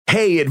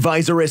Hey,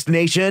 Advisorist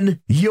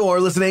Nation. You're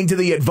listening to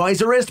the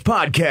Advisorist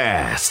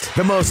Podcast,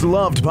 the most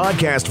loved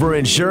podcast for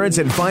insurance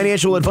and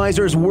financial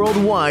advisors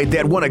worldwide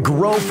that want to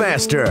grow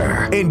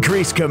faster,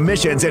 increase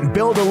commissions, and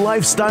build a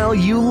lifestyle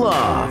you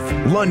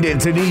love. London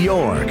to New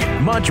York,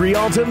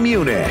 Montreal to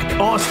Munich,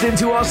 Austin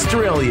to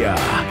Australia.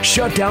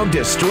 Shut down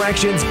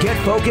distractions,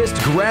 get focused,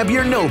 grab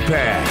your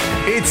notepad.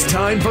 It's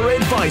time for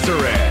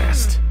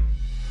Advisorist.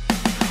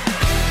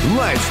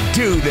 Let's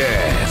do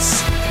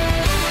this.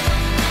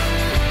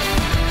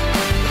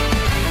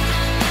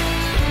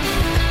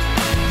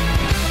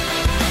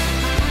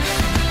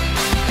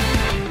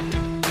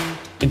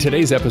 In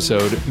today's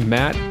episode,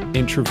 Matt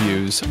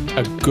interviews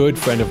a good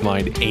friend of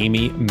mine,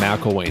 Amy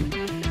McElwain.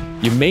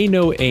 You may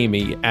know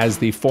Amy as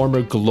the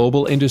former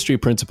global industry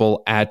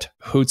principal at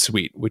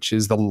Hootsuite, which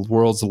is the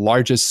world's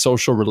largest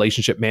social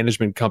relationship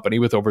management company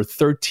with over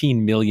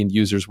 13 million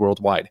users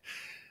worldwide.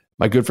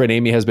 My good friend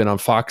Amy has been on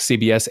Fox,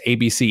 CBS,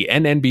 ABC,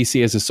 and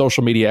NBC as a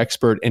social media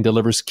expert and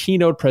delivers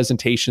keynote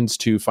presentations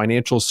to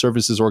financial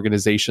services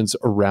organizations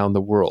around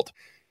the world.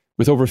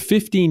 With over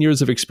 15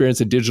 years of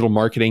experience in digital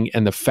marketing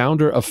and the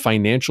founder of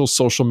Financial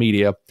Social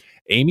Media,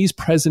 Amy's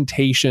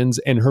presentations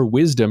and her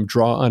wisdom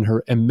draw on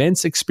her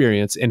immense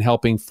experience in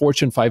helping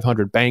Fortune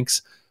 500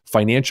 banks,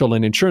 financial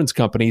and insurance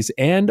companies,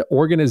 and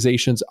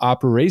organizations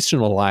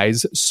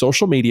operationalize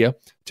social media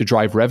to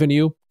drive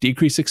revenue,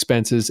 decrease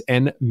expenses,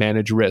 and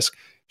manage risk.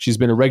 She's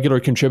been a regular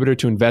contributor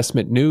to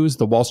Investment News,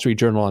 The Wall Street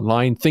Journal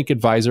Online, Think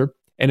Advisor,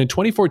 and in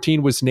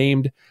 2014 was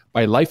named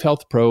by Life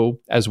Health Pro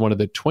as one of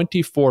the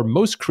 24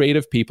 most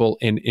creative people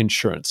in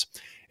insurance.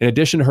 In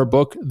addition to her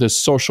book, The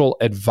Social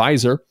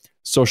Advisor,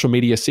 Social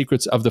Media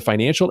Secrets of the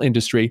Financial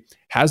Industry,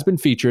 has been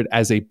featured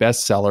as a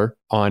bestseller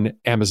on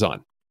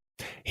Amazon.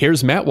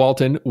 Here's Matt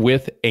Walton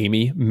with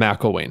Amy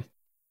McElwain.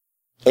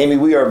 Amy,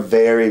 we are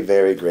very,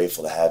 very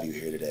grateful to have you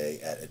here today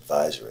at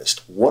Advisorist.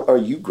 What are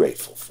you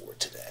grateful for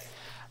today?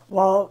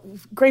 Well,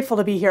 grateful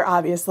to be here,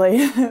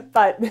 obviously.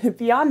 But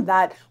beyond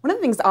that, one of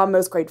the things I'm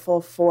most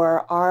grateful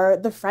for are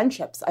the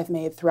friendships I've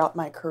made throughout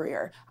my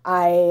career.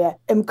 I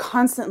am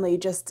constantly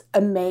just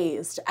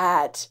amazed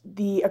at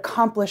the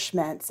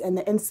accomplishments and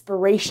the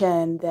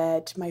inspiration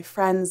that my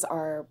friends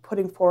are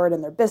putting forward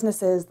in their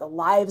businesses, the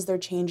lives they're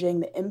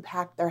changing, the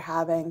impact they're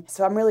having.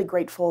 So I'm really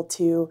grateful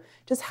to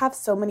just have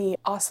so many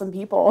awesome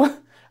people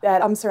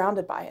that I'm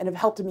surrounded by and have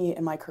helped me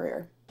in my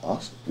career.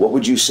 Awesome. What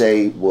would you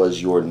say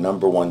was your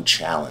number one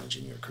challenge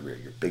in your career,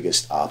 your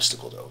biggest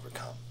obstacle to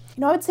overcome?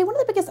 I would say one of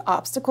the biggest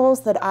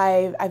obstacles that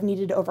I've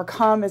needed to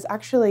overcome is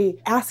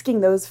actually asking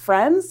those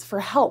friends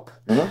for help.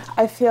 Mm-hmm.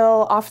 I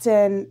feel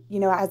often,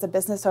 as a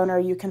business owner,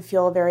 you can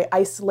feel very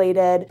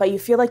isolated, but you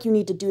feel like you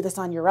need to do this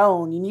on your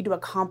own. You need to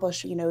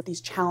accomplish,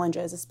 these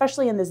challenges,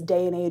 especially in this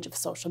day and age of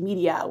social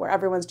media where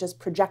everyone's just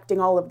projecting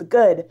all of the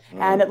good.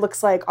 Mm-hmm. And it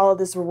looks like all of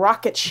this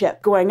rocket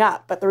ship going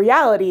up. But the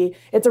reality,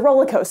 it's a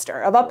roller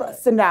coaster of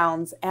ups and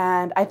downs.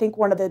 And I think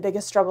one of the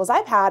biggest struggles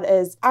I've had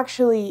is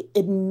actually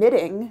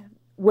admitting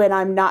when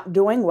I'm not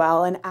doing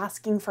well and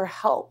asking for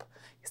help.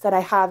 Because that I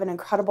have an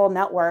incredible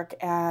network,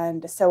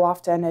 and so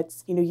often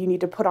it's, you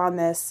need to put on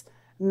this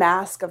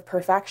mask of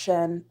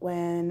perfection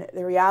when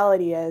the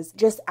reality is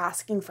just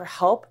asking for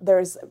help.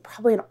 There's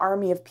probably an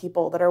army of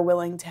people that are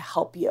willing to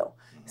help you.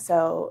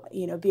 So,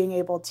 being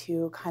able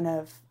to kind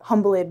of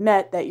humbly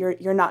admit that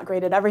you're not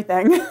great at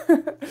everything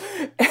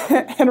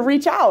and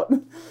reach out.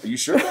 Are you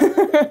sure?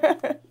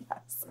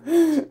 Yes.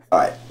 All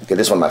right. Okay,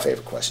 this is one of my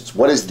favorite questions.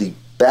 What is the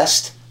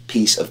best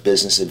piece of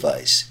business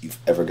advice you've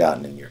ever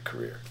gotten in your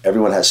career?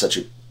 Everyone has such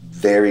a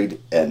varied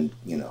and,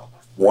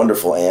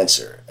 wonderful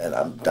answer, and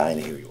I'm dying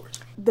to hear yours.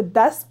 The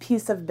best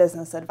piece of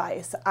business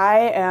advice,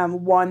 I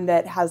am one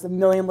that has a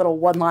million little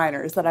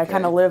one-liners that I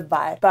kind of live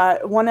by.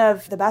 But one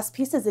of the best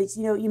pieces is,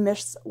 you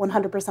miss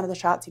 100% of the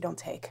shots you don't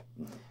take.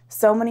 Mm-hmm.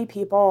 So many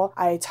people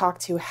I talk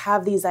to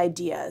have these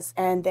ideas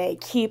and they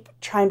keep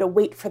trying to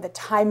wait for the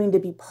timing to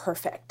be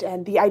perfect.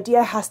 And the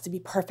idea has to be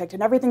perfect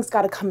and everything's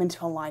got to come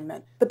into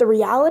alignment. But the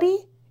reality,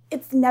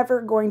 it's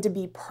never going to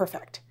be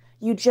perfect.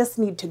 You just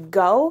need to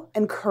go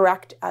and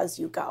correct as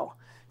you go.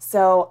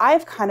 So I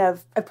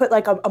put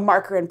like a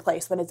marker in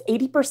place. When it's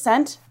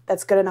 80%,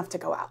 that's good enough to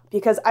go out.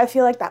 Because I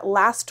feel like that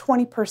last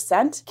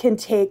 20% can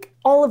take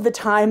all of the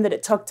time that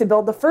it took to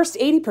build the first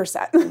 80%.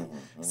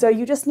 Mm-hmm. So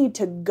you just need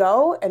to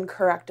go and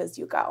correct as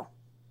you go.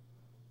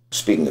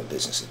 Speaking of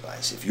business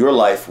advice, if your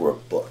life were a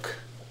book,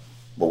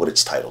 what would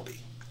its title be?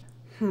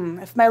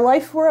 If my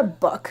life were a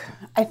book,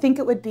 I think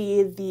it would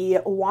be The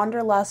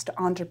Wanderlust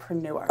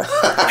Entrepreneur.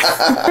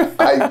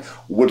 I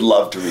would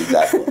love to read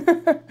that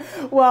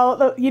book.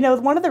 Well,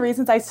 one of the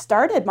reasons I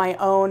started my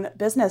own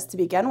business to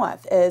begin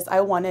with is I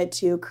wanted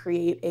to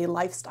create a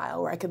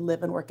lifestyle where I could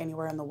live and work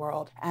anywhere in the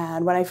world.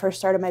 And when I first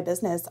started my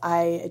business,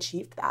 I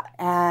achieved that.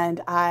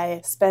 And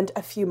I spent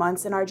a few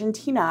months in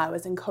Argentina. I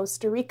was in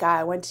Costa Rica.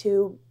 I went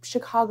to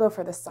Chicago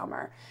for the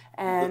summer.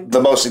 And the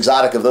most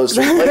exotic of those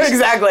three places.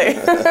 Exactly.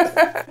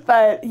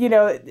 But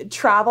But,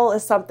 travel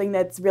is something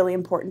that's really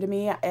important to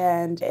me,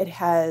 and it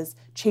has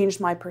changed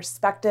my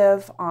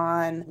perspective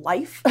on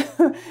life.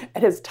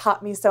 It has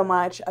taught me so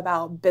much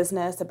about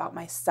business, about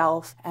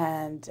myself,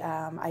 and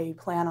I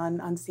plan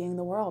on seeing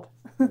the world.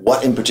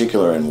 What in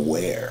particular and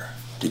where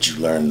did you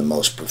learn the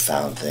most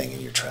profound thing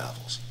in your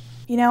travels?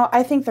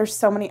 I think there's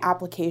so many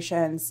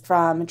applications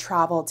from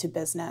travel to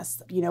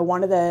business.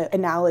 One of the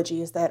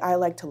analogies that I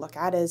like to look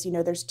at is,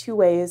 there's two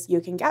ways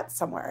you can get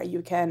somewhere.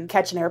 You can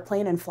catch an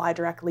airplane and fly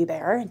directly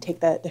there and take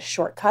the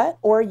shortcut,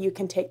 or you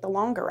can take the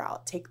longer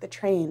route, take the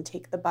train,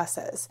 take the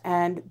buses,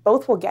 and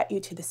both will get you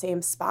to the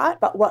same spot.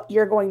 But what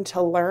you're going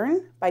to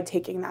learn by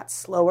taking that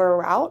slower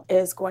route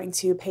is going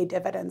to pay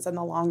dividends in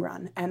the long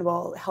run and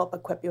will help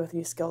equip you with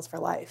new skills for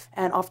life.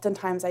 And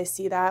oftentimes I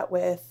see that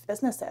with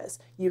businesses.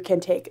 You can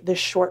take the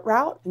short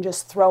route and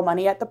just throw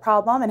money at the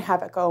problem and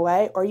have it go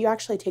away, or you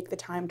actually take the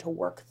time to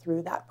work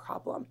through that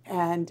problem.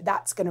 And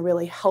that's going to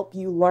really help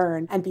you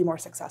learn and be more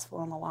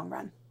successful in the long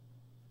run.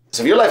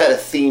 So if your life had a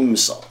theme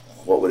song,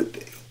 what would it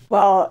be?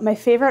 Well, my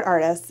favorite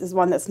artist is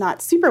one that's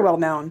not super well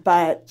known,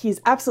 but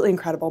he's absolutely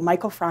incredible,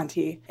 Michael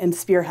Franti in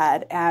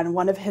Spearhead. And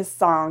one of his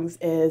songs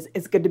is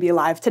It's Good to Be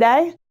Alive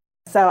Today.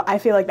 So I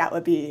feel like that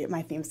would be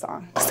my theme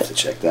song. I'll have to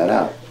check that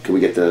out. Can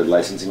we get the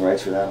licensing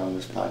rights for that on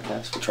this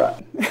podcast? We'll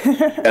try.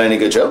 Got any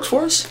good jokes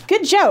for us?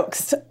 Good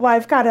jokes. Well,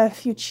 I've got a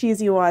few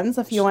cheesy ones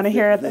if you want to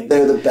hear them.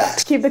 They're the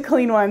best. Keep the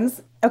clean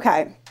ones.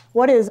 Okay.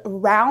 What is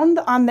round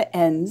on the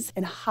ends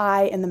and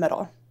high in the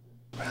middle?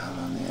 Round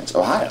on the ends.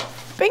 Ohio.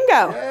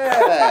 Bingo.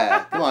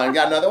 Yeah. Come on,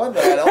 got another one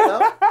that I don't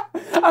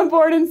know? I'm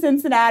born in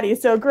Cincinnati,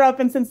 so grew up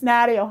in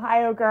Cincinnati,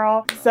 Ohio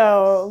girl.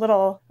 So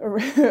little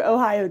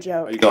Ohio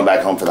joke. Are you going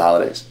back home for the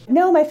holidays?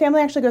 No, my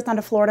family actually goes down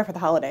to Florida for the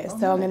holidays. Oh,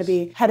 so nice. I'm going to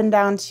be heading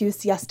down to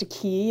Siesta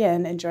Key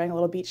and enjoying a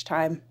little beach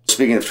time.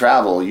 Speaking of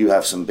travel, you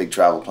have some big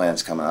travel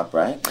plans coming up,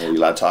 right? Are you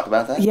allowed to talk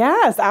about that?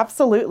 Yes,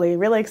 absolutely.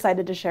 Really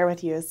excited to share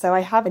with you. So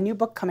I have a new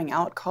book coming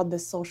out called The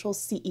Social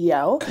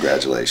CEO.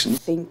 Congratulations.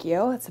 Thank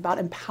you. It's about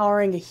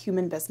empowering a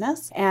human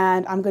business.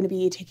 And I'm going to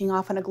be taking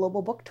off on a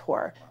global book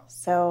tour.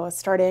 So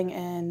starting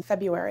in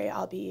February,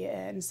 I'll be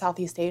in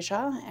Southeast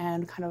Asia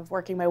and kind of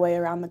working my way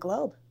around the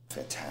globe.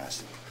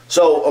 Fantastic.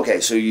 So, okay,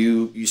 so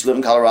you used to live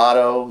in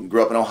Colorado, you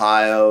grew up in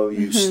Ohio,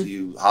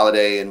 you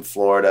holiday in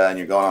Florida, and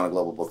you're going on a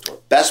global book tour.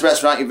 Best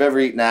restaurant you've ever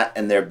eaten at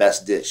and their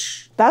best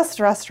dish? Best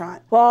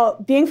restaurant.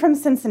 Well, being from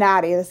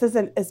Cincinnati, this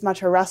isn't as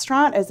much a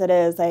restaurant as it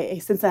is a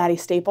Cincinnati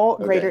staple,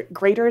 Okay.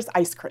 Grater's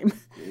Ice Cream.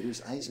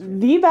 Grater's Ice Cream.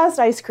 The best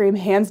ice cream,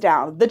 hands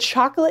down. The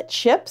chocolate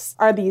chips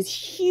are these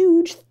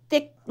huge,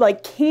 thick,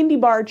 like candy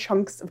bar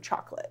chunks of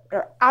chocolate.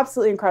 They're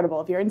absolutely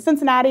incredible. If you're in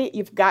Cincinnati,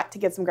 you've got to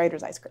get some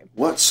Grater's Ice Cream.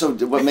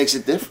 What makes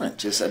it different,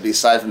 just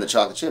aside from the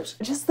chocolate chips?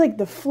 Just like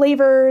the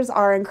flavors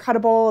are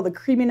incredible, the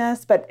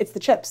creaminess, but it's the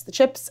chips. The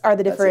chips are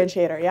the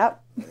differentiator,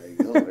 yep. There you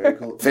go, very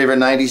cool. Favorite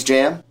 90s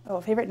jam?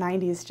 Oh, favorite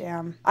 90s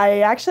jam.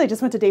 I actually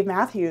just went to Dave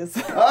Matthews.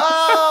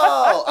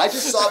 Oh, I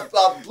just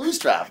saw Blues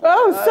Traveler.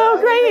 Oh,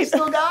 so great. They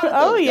still got it.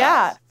 Oh, those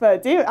yeah. guys.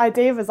 But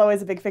Dave was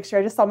always a big fixture.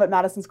 I just saw him at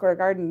Madison Square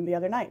Garden the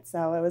other night,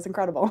 so it was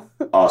incredible.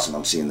 Awesome,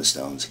 I'm seeing the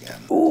Stones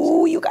again.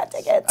 Ooh, you got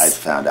tickets. I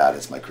found out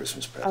it's my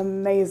Christmas present.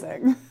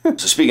 Amazing.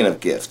 So speaking of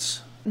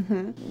gifts,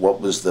 what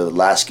was the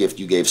last gift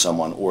you gave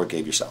someone or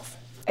gave yourself?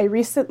 I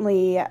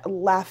recently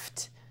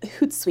left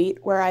Hootsuite,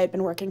 where I had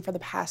been working for the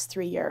past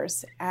 3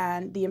 years,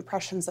 and the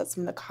impressions that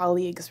some of the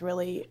colleagues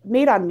really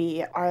made on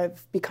me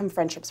have become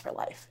friendships for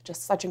life.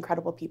 Just such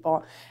incredible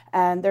people.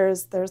 And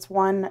there's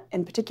one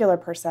in particular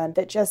person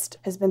that just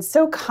has been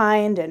so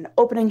kind and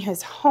opening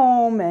his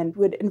home and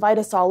would invite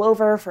us all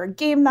over for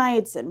game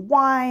nights and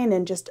wine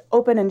and just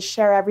open and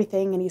share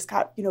everything. And he's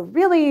got,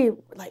 really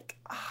like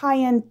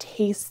high-end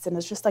tastes and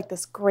is just like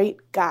this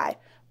great guy.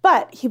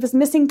 But he was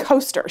missing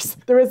coasters.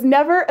 There was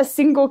never a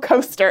single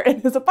coaster in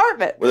his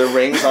apartment. Were there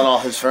rings on all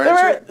his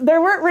furniture? There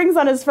weren't rings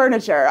on his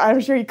furniture. I'm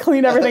sure he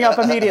cleaned everything up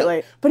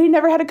immediately. But he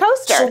never had a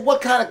coaster. So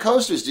what kind of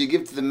coasters do you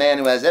give to the man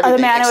who has everything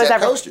The man who has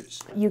except everything. coasters?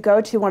 You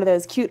go to one of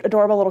those cute,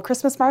 adorable little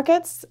Christmas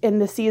markets in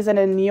the season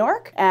in New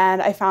York,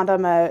 and I found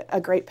him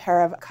a great pair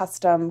of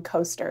custom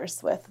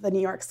coasters with the New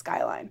York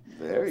skyline.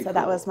 Very So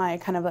that was my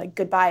kind of like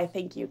goodbye,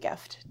 thank you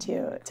gift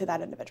to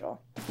that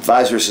individual.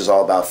 Advisors is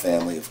all about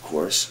family, of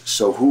course.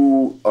 So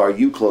who are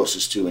you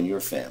closest to in your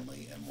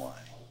family and why?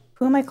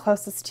 Who am I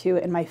closest to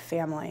in my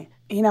family?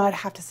 I'd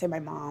have to say my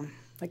mom.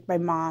 Like, my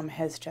mom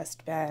has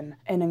just been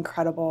an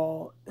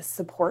incredible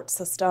support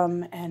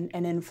system and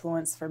an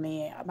influence for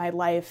me. My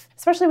life,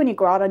 especially when you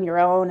go out on your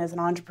own as an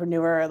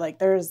entrepreneur, like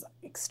there's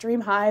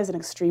extreme highs and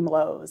extreme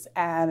lows.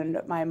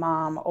 And my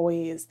mom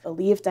always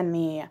believed in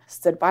me,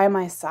 stood by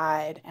my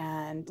side,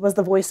 and was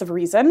the voice of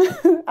reason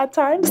at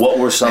times. What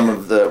were some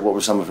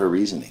of her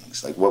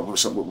reasonings? Like what were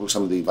some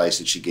of the advice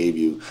that she gave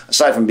you,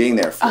 aside from being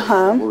there for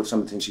you? What were some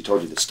of the things she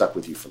told you that stuck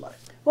with you for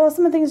life? Well,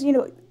 some of the things,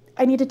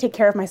 I need to take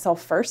care of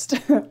myself first.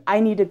 I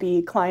need to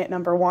be client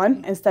number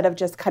one instead of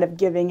just kind of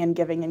giving and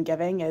giving and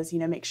giving is,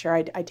 make sure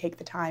I take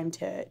the time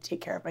to take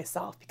care of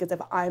myself, because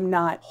if I'm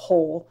not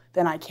whole,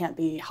 then I can't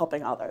be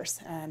helping others.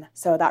 And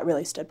so that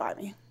really stood by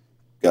me.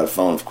 Got a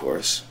phone, of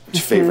course. What's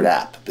your favorite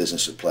app,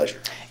 business or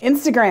pleasure?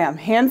 Instagram,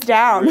 hands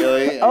down.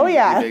 Really? Oh,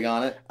 yeah. You big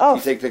on it? Oh. Do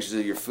you take pictures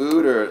of your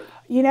food or?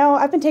 You know,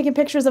 I've been taking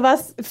pictures of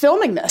us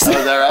filming this. Oh,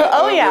 is that right?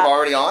 Oh, yeah. You're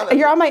already on it?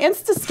 You're on my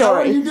Insta story. How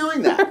are you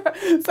doing that?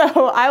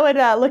 So I would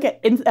look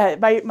at,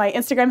 my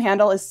Instagram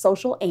handle is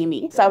Social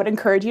Amy. So I would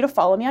encourage you to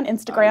follow me on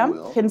Instagram.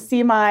 You can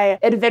see my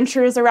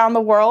adventures around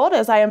the world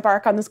as I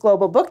embark on this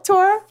global book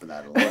tour. For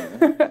that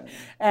alone, yeah.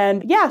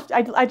 And yeah,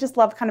 I just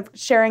love kind of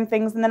sharing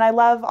things. And then I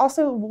love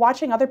also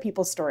watching other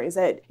people's stories.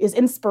 It is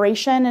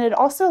inspiration, and it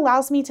also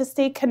allows me to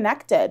stay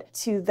connected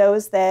to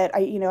those that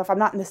if I'm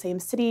not in the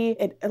same city,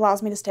 it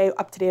allows me to stay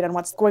up to date on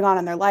what's going on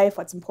in their life,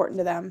 what's important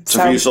to them. So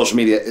for you, social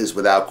media is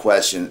without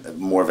question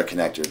more of a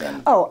connector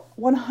than... Oh,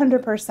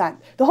 100%.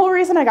 The whole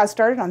reason I got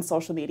started on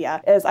social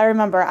media is I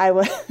remember I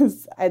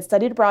had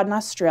studied abroad in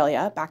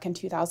Australia back in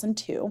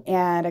 2002,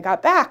 and I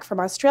got back from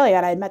Australia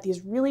and I had met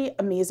these really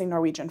amazing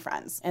Norwegian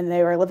friends, and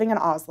they were living in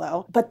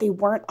Oslo, but they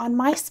weren't on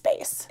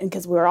MySpace, and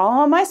because we were all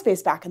on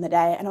MySpace back in the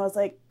day, and I was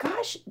like,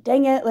 gosh,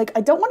 dang it, like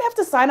I don't want to have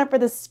to sign up for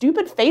this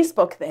stupid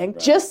Facebook thing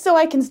just so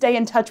I can stay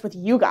in touch with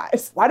you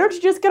guys. Why don't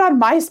you just get on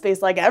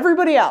MySpace like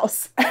everybody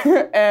else?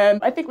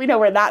 And I think we know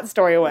where that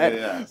story went.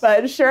 Yes.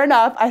 But sure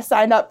enough, I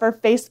signed up for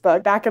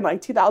Facebook back in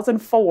like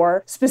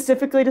 2004,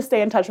 specifically to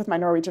stay in touch with my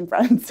Norwegian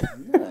friends.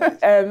 Nice.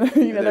 And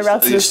the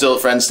rest Are you still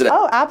friends today?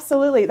 Oh,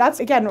 absolutely. That's,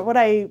 again, what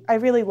I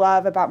really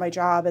love about my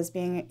job is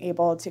being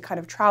able to kind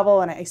of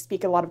travel, and I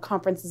speak at a lot of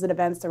conferences and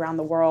events around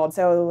the world.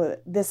 So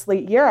this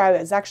year I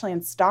was actually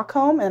in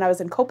Stockholm and I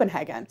was in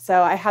Copenhagen.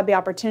 So I had the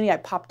opportunity, I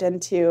popped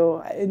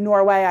into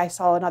Norway, I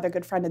saw another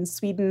good friend in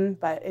Sweden,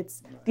 but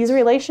it's these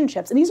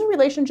relationships, and these are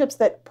relationships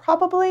that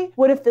probably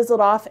would have fizzled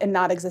off and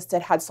not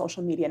existed had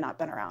social media not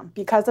been around.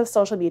 Because of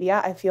social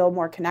media, I feel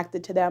more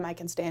connected to them, I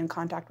can stay in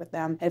contact with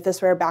them. And if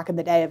this were back in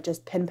the day of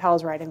just pen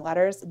pals writing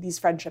letters, these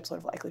friendships would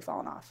have likely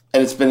fallen off.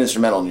 And it's been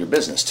instrumental in your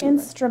business too.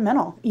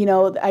 Instrumental.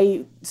 Right?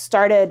 I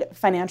started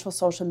Financial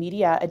Social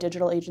Media, a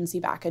digital agency,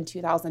 back in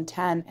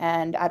 2010.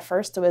 And at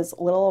first it was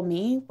little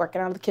me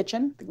working out of the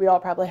kitchen. We all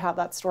probably have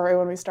that story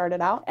when we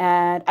started out.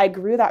 And I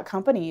grew that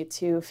company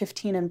to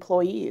 15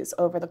 employees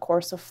over the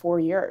course of 4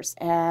 years.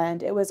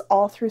 And it was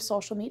all through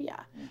social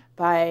media,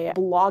 by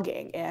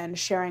blogging and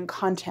sharing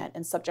content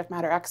and subject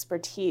matter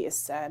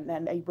expertise. And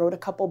then I wrote a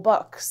couple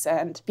books,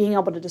 and being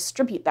able to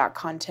distribute that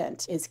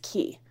content is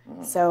key.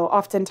 So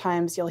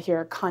oftentimes you'll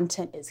hear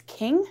content is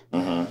king,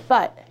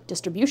 but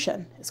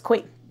distribution is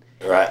queen.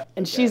 Right.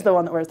 And she's the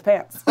one that wears the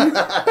pants.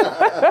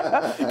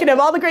 You can have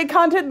all the great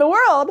content in the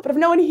world, but if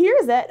no one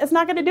hears it, it's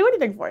not going to do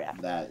anything for you.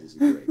 That is a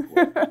great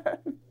point.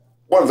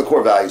 One of the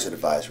core values at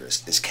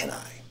Advisorist is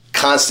CANI,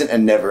 constant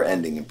and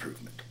never-ending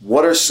improvement.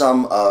 What are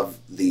some of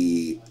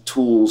the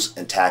tools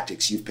and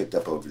tactics you've picked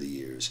up over the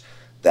years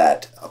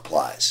that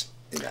applies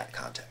in that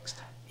context?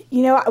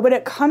 When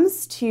it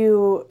comes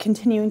to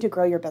continuing to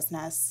grow your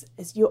business,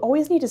 is you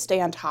always need to stay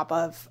on top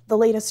of the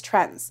latest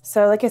trends.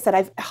 So like I said,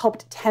 I've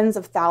helped tens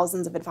of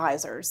thousands of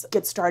advisors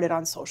get started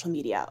on social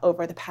media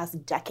over the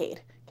past decade.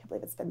 I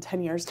believe it's been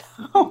 10 years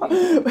now.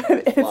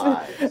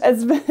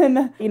 It's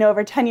been,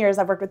 over 10 years,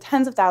 I've worked with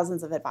tens of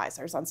thousands of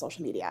advisors on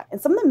social media.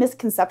 And some of the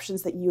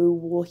misconceptions that you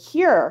will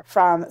hear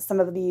from some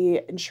of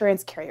the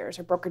insurance carriers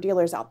or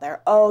broker-dealers out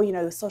there,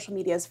 social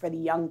media is for the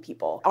young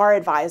people. Our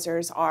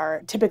advisors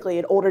are typically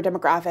an older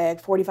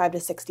demographic, 45 to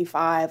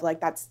 65,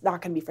 like that's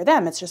not going to be for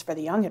them, it's just for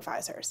the young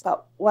advisors.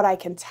 But what I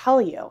can tell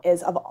you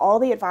is, of all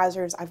the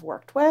advisors I've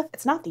worked with,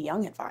 it's not the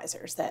young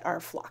advisors that are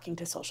flocking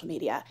to social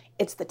media,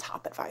 it's the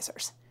top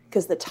advisors.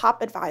 Because the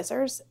top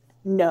advisors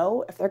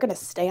know if they're going to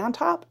stay on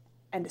top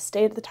and to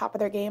stay at the top of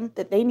their game,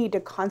 that they need to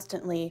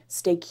constantly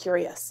stay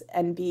curious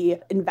and be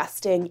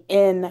investing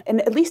in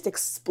and at least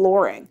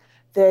exploring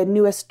the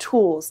newest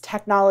tools,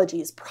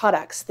 technologies,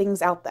 products,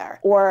 things out there,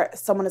 or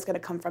someone is going to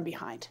come from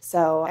behind.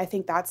 So I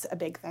think that's a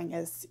big thing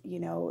is,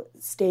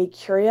 stay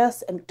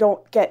curious and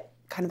don't get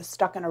kind of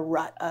stuck in a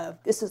rut of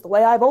this is the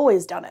way I've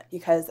always done it,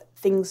 because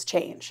things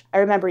change. I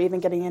remember even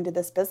getting into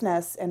this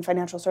business in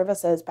financial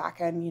services back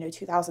in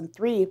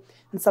 2003,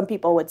 and some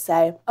people would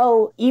say,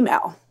 oh,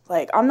 email.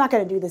 Like, I'm not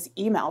going to do this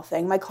email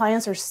thing. My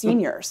clients are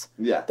seniors.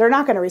 Yeah. They're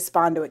not going to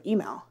respond to an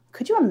email.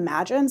 Could you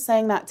imagine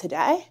saying that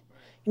today?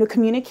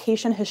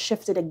 Communication has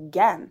shifted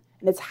again,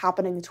 and it's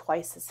happening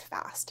twice as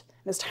fast.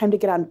 And it's time to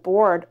get on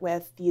board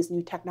with these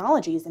new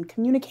technologies and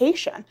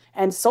communication.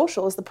 And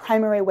social is the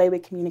primary way we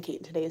communicate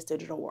in today's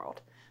digital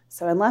world.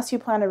 So unless you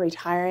plan on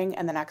retiring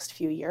in the next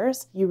few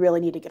years, you really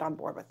need to get on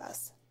board with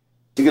this.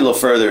 To get a little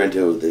further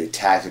into the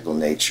tactical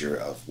nature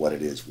of what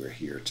it is we're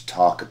here to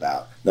talk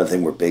about, another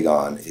thing we're big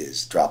on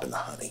is dropping the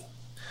honey.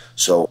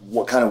 So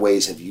what kind of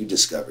ways have you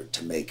discovered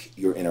to make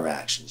your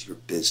interactions, your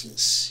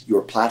business,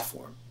 your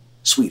platform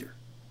sweeter?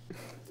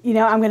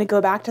 I'm going to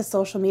go back to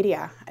social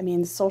media.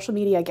 Social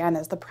media, again,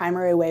 is the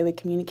primary way we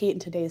communicate in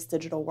today's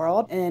digital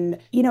world. And,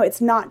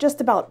 it's not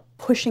just about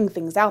pushing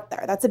things out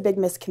there. That's a big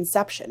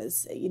misconception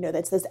is,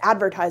 it's this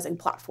advertising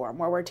platform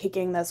where we're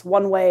taking this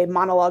one-way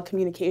monologue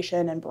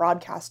communication and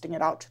broadcasting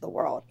it out to the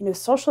world.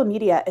 Social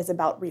media is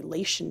about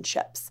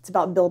relationships. It's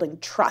about building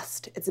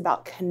trust. It's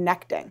about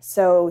connecting.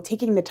 So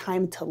taking the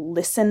time to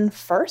listen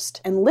first,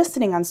 and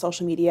listening on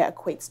social media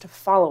equates to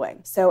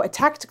following. So a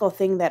tactical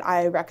thing that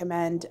I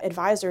recommend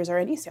advisors or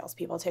any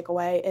salespeople take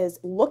away is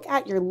look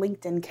at your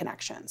LinkedIn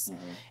connections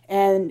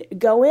and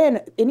go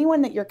in,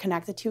 anyone that you're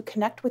connected to,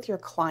 connect with your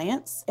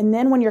clients. And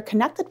then when you're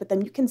connected with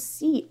them, you can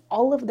see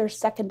all of their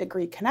second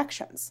degree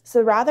connections. So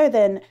rather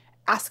than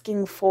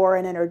asking for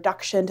an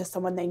introduction to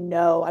someone they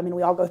know,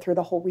 we all go through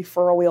the whole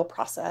referral wheel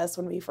process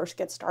when we first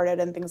get started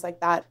and things like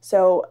that.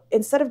 So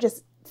instead of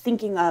just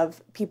thinking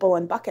of people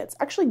in buckets,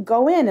 actually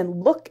go in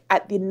and look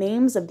at the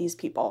names of these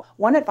people.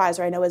 One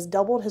advisor I know has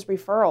doubled his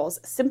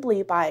referrals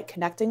simply by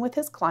connecting with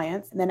his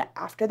clients. And then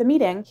after the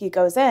meeting, he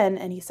goes in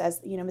and he says,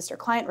 Mr.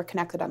 Client, we're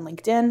connected on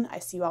LinkedIn. I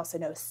see you also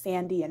know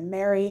Sandy and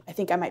Mary. I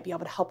think I might be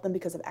able to help them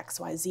because of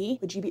XYZ.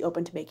 Would you be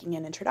open to making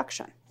an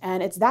introduction?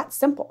 And it's that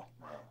simple.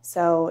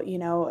 So,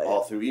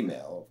 all through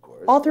email, of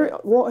course. All through,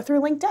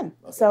 through LinkedIn.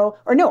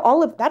 Okay.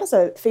 All of that is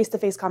a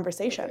face-to-face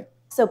conversation. Okay.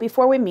 So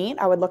before we meet,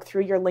 I would look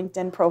through your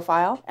LinkedIn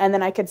profile, and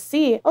then I could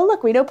see, oh,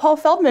 look, we know Paul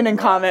Feldman in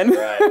common.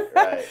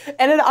 Right.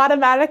 And it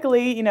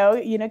automatically,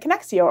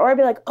 connects you. Or I'd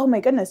be like, oh my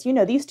goodness,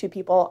 these two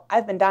people,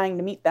 I've been dying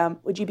to meet them.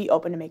 Would you be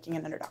open to making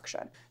an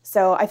introduction?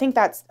 So I think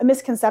that's a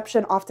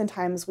misconception.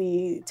 Oftentimes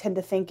we tend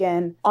to think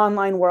in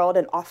online world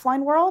and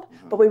offline world,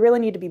 but we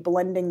really need to be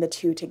blending the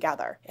two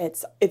together.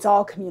 It's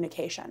all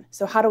communication.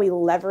 So how do we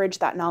leverage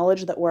that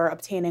knowledge that we're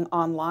obtaining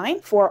online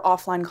for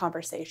offline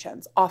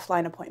conversations,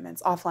 offline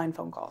appointments, offline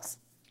phone calls?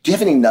 Do you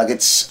have any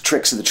nuggets,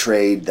 tricks of the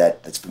trade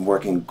that's been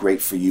working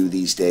great for you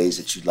these days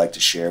that you'd like to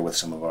share with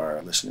some of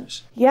our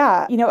listeners?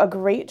 Yeah, a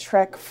great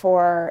trick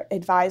for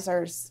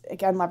advisors,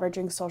 again,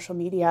 leveraging social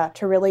media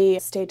to really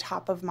stay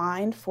top of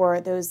mind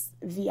for those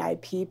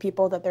VIP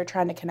people that they're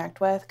trying to connect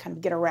with, kind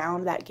of get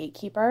around that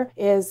gatekeeper,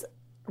 is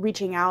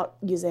reaching out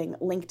using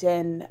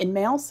LinkedIn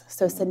InMails,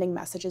 so sending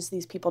messages to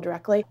these people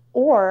directly,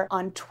 or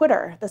on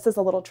Twitter. This is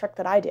a little trick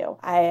that I do.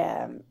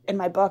 In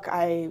my book,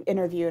 I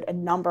interviewed a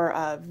number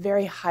of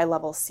very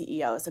high-level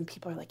CEOs, and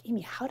people are like,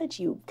 Amy, how did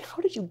you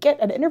get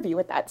an interview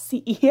with that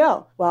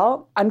CEO?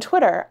 Well, on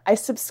Twitter, I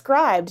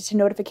subscribed to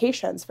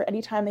notifications for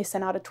any time they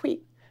sent out a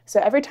tweet. So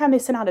every time they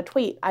sent out a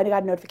tweet, I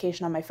got a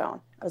notification on my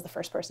phone. I was the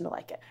first person to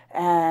like it.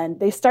 And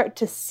they start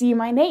to see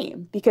my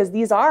name because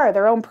these are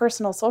their own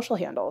personal social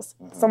handles.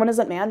 Someone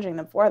isn't managing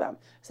them for them.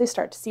 So they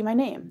start to see my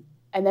name.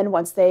 And then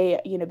once they,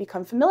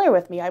 become familiar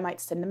with me, I might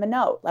send them a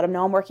note, let them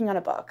know I'm working on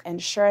a book.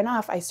 And sure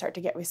enough, I start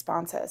to get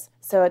responses.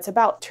 So it's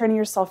about turning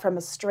yourself from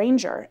a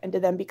stranger into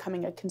them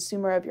becoming a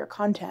consumer of your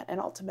content and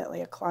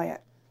ultimately a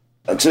client.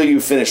 Until you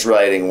finish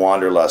writing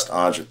Wanderlust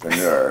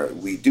Entrepreneur,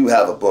 we do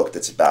have a book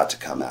that's about to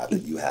come out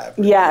that you have.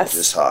 Yes.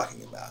 Just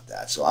talking about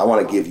that. So I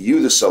want to give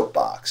you the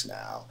soapbox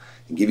now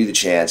and give you the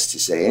chance to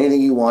say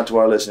anything you want to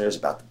our listeners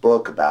about the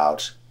book,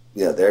 about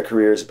their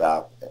careers,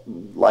 about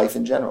life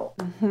in general.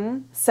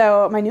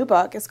 So my new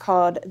book is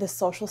called The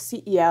Social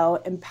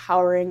CEO,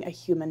 Empowering a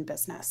Human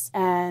Business.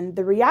 And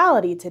the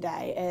reality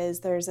today is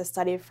there's a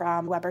study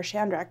from Weber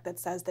Shandrick that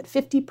says that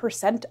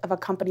 50% of a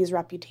company's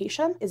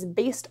reputation is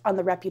based on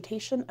the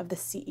reputation of the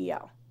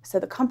CEO. So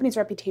the company's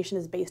reputation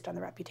is based on the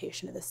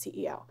reputation of the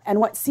CEO. And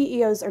what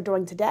CEOs are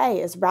doing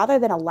today is rather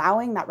than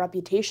allowing that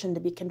reputation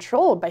to be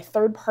controlled by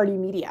third-party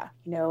media,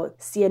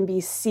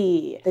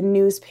 CNBC, the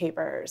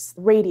newspapers,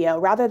 radio,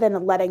 rather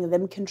than letting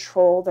them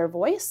control their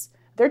voice,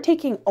 they're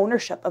taking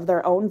ownership of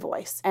their own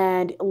voice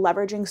and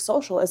leveraging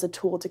social as a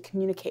tool to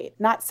communicate,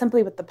 not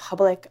simply with the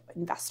public,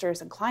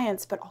 investors and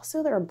clients, but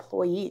also their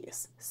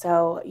employees.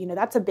 So,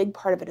 that's a big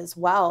part of it as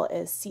well,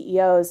 is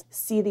CEOs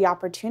see the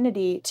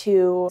opportunity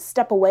to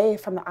step away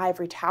from the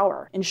ivory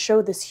tower and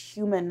show this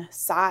human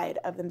side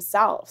of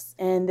themselves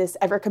in this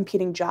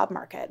ever-competing job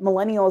market.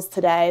 Millennials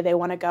today, they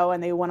want to go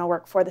and they want to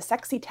work for the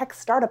sexy tech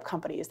startup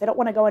companies. They don't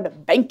want to go into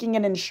banking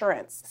and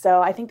insurance.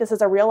 So I think this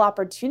is a real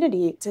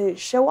opportunity to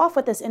show off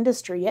what this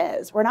industry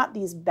is. We're not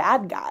these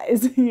bad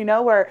guys,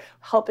 we're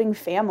helping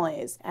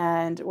families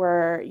and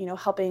we're,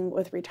 helping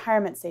with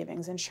retirement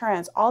savings,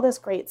 insurance, all this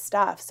great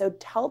stuff. So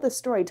tell the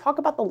story, talk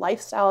about the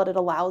lifestyle that it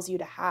allows you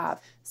to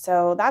have.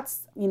 So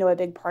that's, a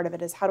big part of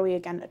it is how do we,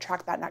 again,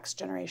 attract that next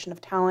generation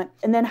of talent?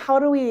 And then how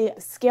do we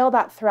scale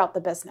that throughout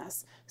the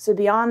business? So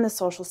beyond the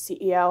social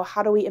CEO,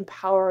 how do we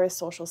empower a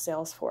social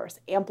sales force,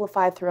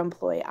 amplify through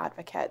employee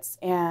advocates,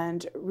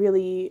 and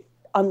really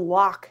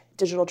unlock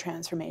digital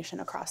transformation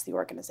across the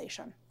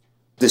organization?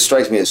 This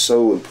strikes me as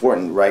so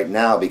important right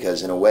now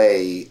because in a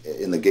way,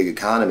 in the gig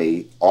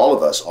economy, all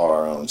of us are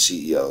our own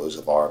CEOs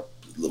of our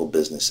little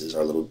businesses,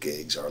 our little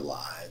gigs, our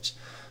lives.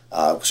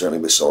 Certainly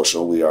with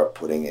social, we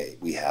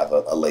have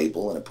a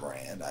label and a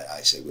brand.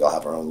 I say we all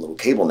have our own little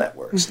cable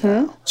networks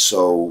now.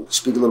 So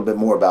speak a little bit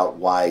more about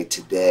why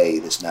today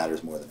this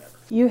matters more than ever.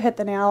 You hit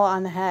the nail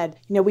on the head.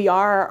 We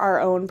are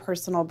our own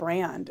personal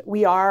brand.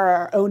 We are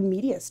our own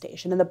media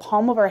station in the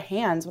palm of our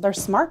hands with our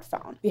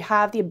smartphone. We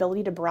have the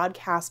ability to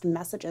broadcast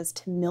messages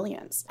to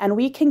millions, and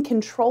we can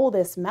control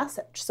this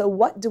message. So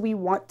what do we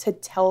want to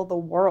tell the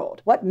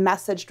world? What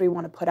message do we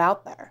want to put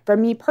out there? For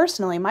me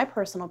personally, my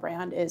personal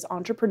brand is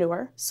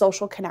entrepreneur,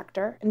 social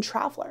connector, and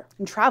traveler.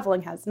 And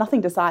traveling has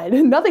nothing to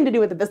do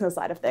with the business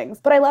side of things,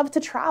 but I love to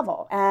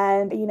travel.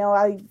 And,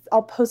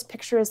 I'll post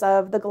pictures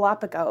of the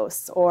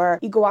Galapagos or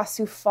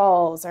Iguazu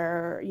Falls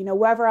or,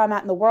 wherever I'm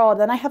at in the world.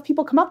 Then I have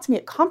people come up to me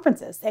at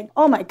conferences saying,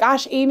 oh my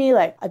gosh, Amy,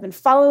 I've been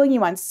following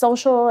you on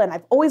social and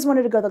I've always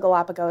wanted to go to the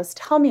Galapagos.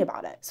 Tell me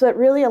about it. So it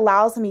really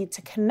allows me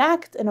to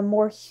connect in a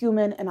more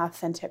human and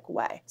authentic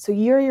way. So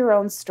you're your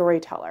own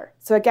storyteller.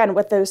 So again,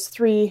 with those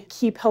 3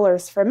 key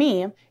pillars for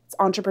me, it's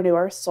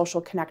entrepreneur,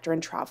 social connector,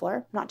 and traveler.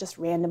 I'm not just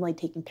randomly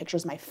taking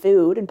pictures of my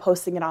food and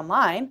posting it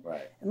online,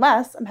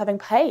 unless I'm having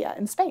paella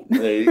in Spain.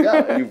 There you go.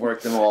 And you've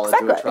worked them all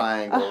into a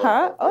triangle.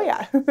 Oh,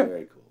 yeah.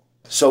 Very cool.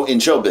 So in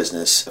show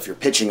business, if you're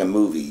pitching a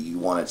movie, you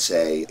want to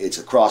say it's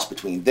a cross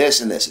between this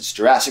and this. It's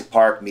Jurassic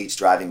Park meets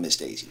Driving Miss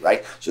Daisy,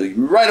 right? So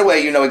right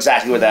away, you know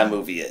exactly what that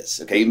movie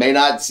is. Okay, you may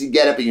not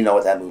get it, but you know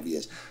what that movie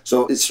is.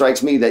 So it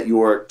strikes me that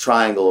your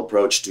triangle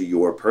approach to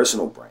your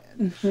personal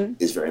brand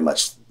is very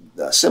much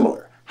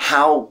similar.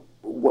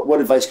 What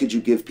advice could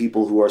you give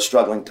people who are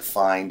struggling to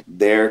find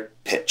their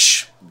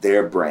pitch,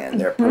 their brand,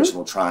 their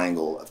personal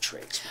triangle of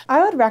traits?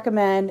 I would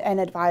recommend an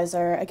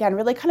advisor, again,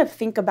 really kind of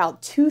think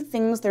about 2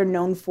 things they're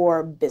known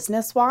for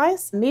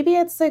business-wise. Maybe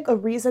it's a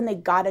reason they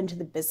got into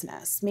the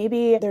business.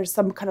 Maybe there's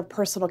some kind of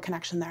personal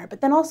connection there,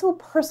 but then also a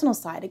personal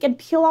side. Again,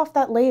 peel off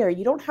that layer.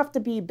 You don't have to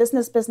be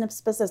business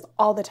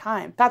all the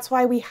time. That's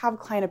why we have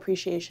client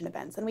appreciation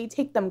events and we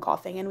take them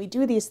golfing and we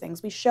do these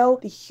things. We show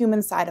the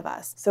human side of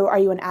us. So are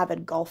you an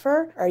avid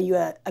golfer? Are you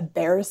a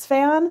Bears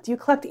fan? Do you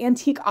collect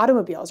antique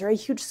automobiles? Or a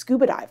huge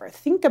scuba diver?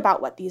 Think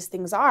about what these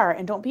things are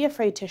and don't be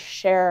afraid to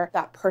share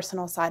that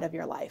personal side of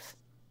your life.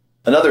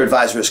 Another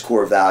advisor's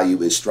core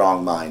value is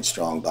strong mind,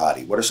 strong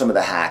body. What are some of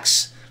the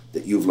hacks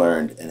that you've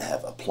learned and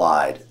have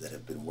applied that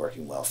have been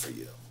working well for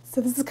you?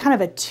 So this is kind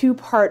of a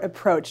 2-part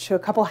approach to a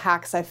couple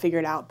hacks I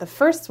figured out. The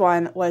first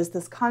one was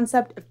this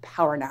concept of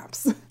power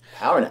naps.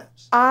 Power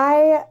naps?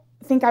 I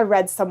think I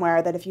read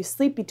somewhere that if you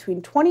sleep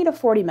between 20 to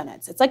 40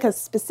 minutes, it's like a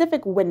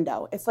specific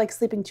window. It's like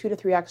sleeping 2 to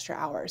 3 extra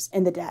hours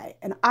in the day.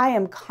 And I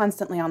am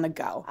constantly on the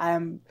go.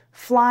 I'm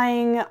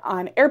flying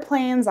on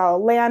airplanes.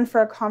 I'll land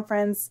for a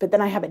conference, but then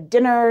I have a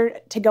dinner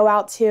to go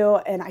out to,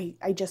 and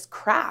I just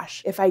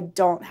crash if I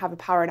don't have a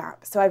power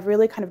nap. So I've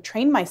really kind of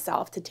trained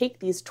myself to take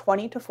these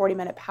 20 to 40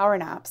 minute power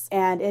naps,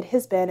 and it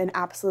has been an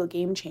absolute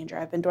game changer.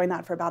 I've been doing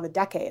that for about a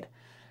decade.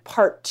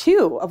 Part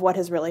 2 of what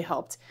has really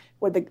helped,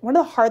 one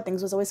of the hard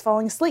things was always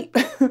falling asleep.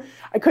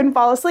 I couldn't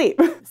fall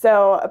asleep.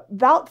 So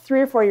about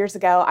 3 or 4 years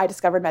ago, I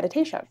discovered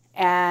meditation.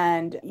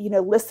 And,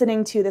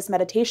 listening to this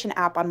meditation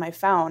app on my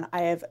phone,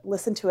 I have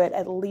listened to it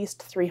at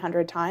least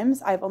 300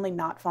 times. I've only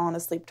not fallen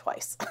asleep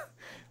twice.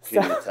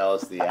 Can you tell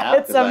us the app?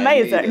 It's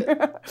amazing.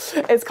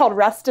 It's called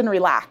Rest and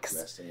Relax.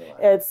 Rest and Relax.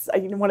 It's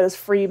one of those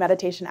free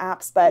meditation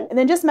apps. And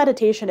then just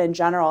meditation in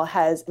general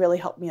has really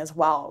helped me as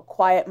well.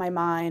 Quiet my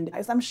mind.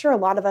 As I'm sure a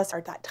lot of us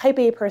are that type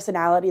A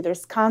personality.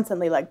 There's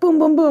constantly boom,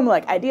 boom, boom,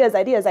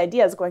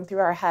 ideas going through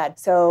our head.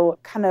 So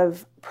kind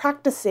of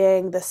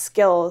practicing the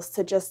skills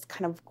to just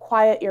kind of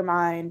quiet your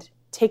mind,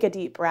 take a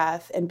deep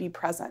breath, and be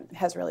present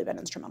has really been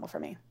instrumental for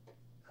me.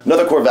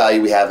 Another core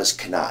value we have is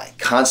CANI,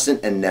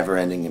 constant and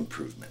never-ending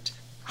improvement.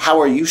 How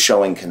are you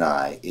showing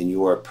CANI in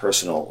your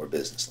personal or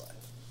business life?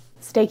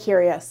 Stay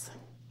curious.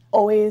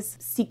 Always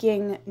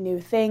seeking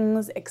new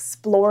things,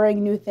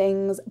 exploring new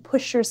things,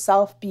 push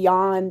yourself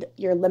beyond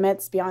your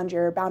limits, beyond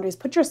your boundaries.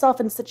 Put yourself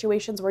in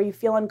situations where you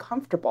feel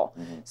uncomfortable.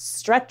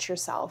 Stretch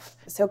yourself.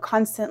 So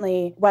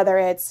constantly, whether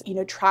it's,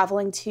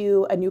 traveling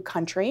to a new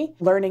country,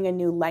 learning a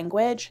new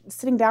language,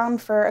 sitting down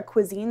for a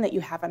cuisine that you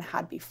haven't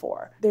had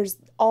before. There's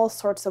all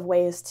sorts of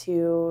ways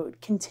to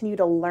continue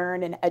to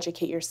learn and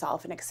educate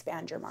yourself and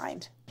expand your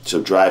mind.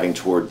 So driving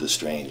toward the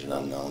strange and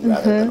unknown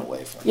rather than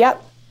away from it.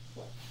 Yep.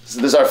 So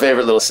this is our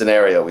favorite little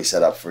scenario we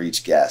set up for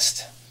each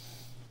guest.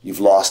 You've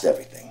lost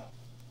everything.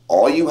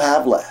 All you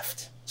have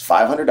left is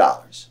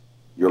 $500,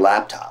 your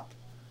laptop,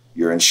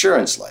 your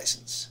insurance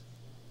license,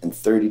 and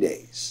 30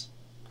 days.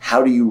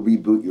 How do you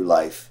reboot your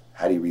life?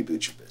 How do you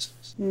reboot your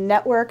business?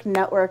 Network,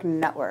 network,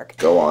 network.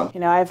 Go on.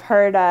 I've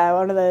heard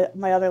one of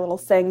my other little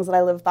sayings that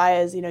I live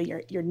by is,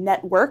 your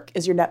network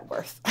is your net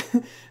worth.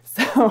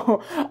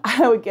 So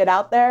I would get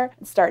out there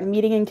and start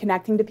meeting and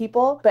connecting to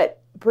people, but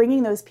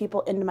bringing those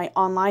people into my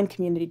online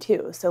community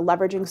too. So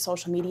leveraging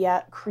social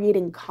media,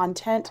 creating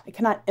content. I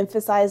cannot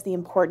emphasize the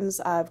importance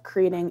of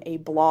creating a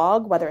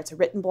blog, whether it's a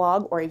written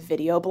blog or a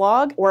video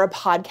blog or a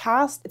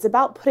podcast. It's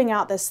about putting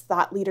out this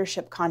thought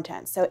leadership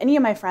content. So any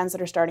of my friends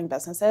that are starting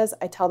businesses,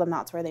 I tell them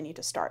that's where they need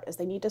to start, is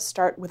they need to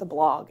start with a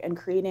blog and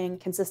creating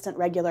consistent,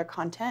 regular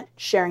content,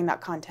 sharing that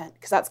content,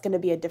 because that's going to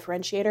be a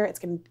differentiator. It's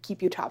going to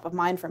keep you top of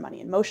mind for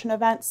Money in Motion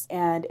events,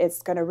 and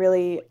it's going to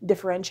really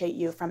differentiate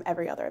you from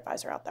every other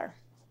advisor out there.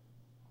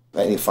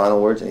 Any final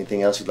words?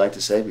 Anything else you'd like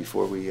to say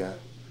before we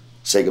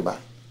say goodbye?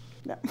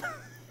 No.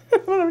 I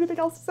don't have anything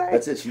else to say.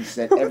 That's it. She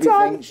said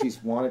everything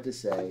she's wanted to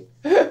say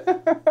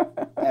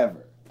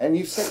ever. And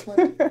you've said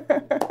plenty.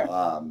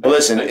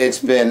 Listen, it's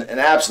been an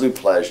absolute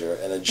pleasure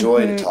and a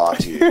joy to talk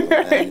to you.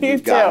 And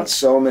you've gotten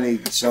so many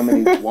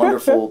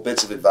wonderful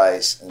bits of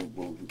advice, and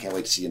we can't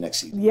wait to see you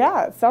next season.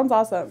 Yeah, it sounds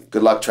awesome.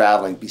 Good luck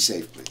traveling. Be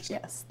safe, please.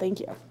 Yes, thank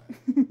you.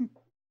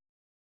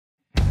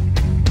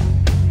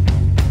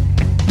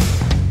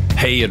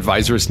 Hey,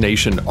 Advisorist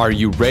Nation, are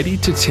you ready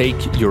to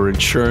take your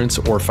insurance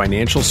or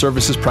financial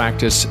services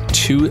practice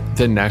to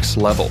the next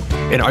level?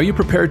 And are you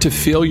prepared to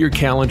fill your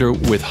calendar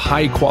with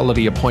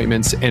high-quality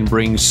appointments and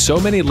bring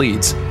so many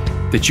leads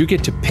that you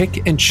get to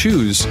pick and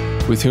choose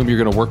with whom you're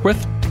going to work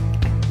with?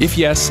 If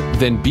yes,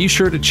 then be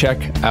sure to check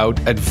out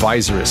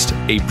Advisorist,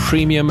 a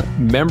premium,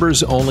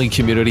 members-only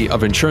community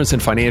of insurance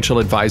and financial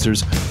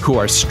advisors who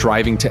are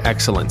striving to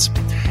excellence.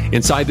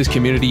 Inside this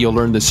community, you'll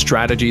learn the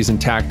strategies and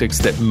tactics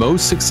that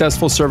most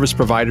successful service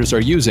providers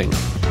are using,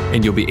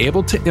 and you'll be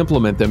able to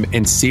implement them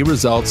and see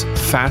results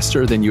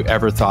faster than you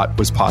ever thought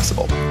was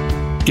possible.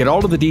 Get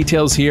all of the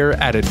details here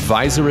at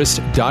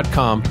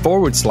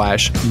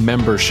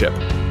advisorist.com/membership.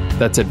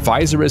 That's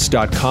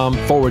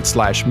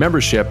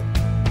advisorist.com/membership.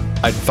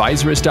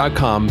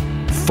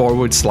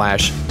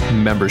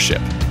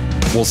 Advisorist.com/membership.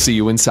 We'll see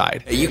you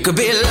inside. You could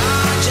be larger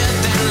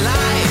than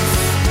life,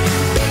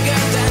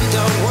 bigger than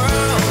the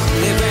world,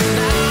 living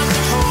out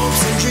the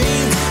hopes and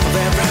dreams of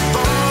every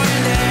boy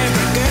and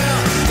every girl.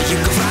 You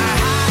could fly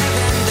higher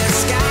than the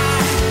sky,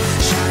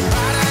 shine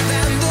brighter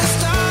than the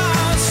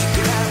stars. You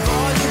could have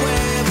all you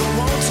ever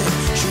wanted,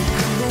 shoot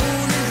the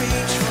moon and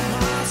reach for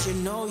Mars. You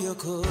know you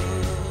could.